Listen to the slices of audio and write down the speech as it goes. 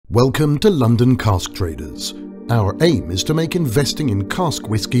Welcome to London Cask Traders. Our aim is to make investing in cask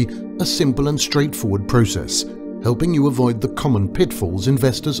whisky a simple and straightforward process, helping you avoid the common pitfalls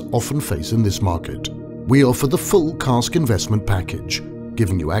investors often face in this market. We offer the full cask investment package,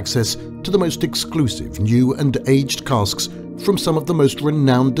 giving you access to the most exclusive new and aged casks from some of the most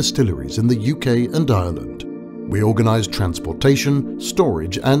renowned distilleries in the UK and Ireland. We organise transportation,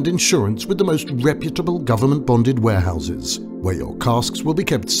 storage and insurance with the most reputable government-bonded warehouses, where your casks will be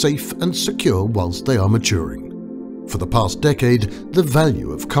kept safe and secure whilst they are maturing. For the past decade, the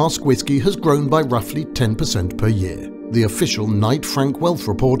value of cask whisky has grown by roughly 10% per year. The official Knight Frank Wealth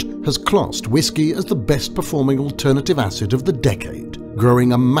Report has classed whisky as the best performing alternative asset of the decade,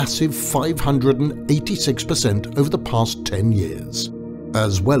 growing a massive 586% over the past 10 years.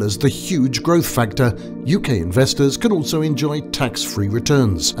 As well as the huge growth factor, UK investors can also enjoy tax-free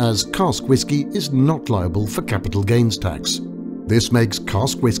returns, as cask whisky is not liable for capital gains tax. This makes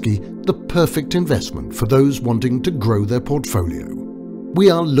cask whisky the perfect investment for those wanting to grow their portfolio. We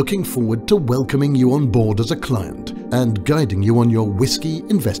are looking forward to welcoming you on board as a client and guiding you on your whisky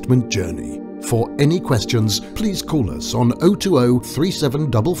investment journey. For any questions, please call us on 020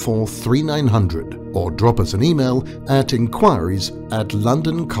 3744 3900 or drop us an email at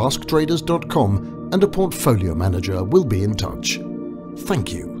inquiries@londoncasktraders.com and a portfolio manager will be in touch.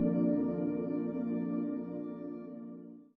 Thank you.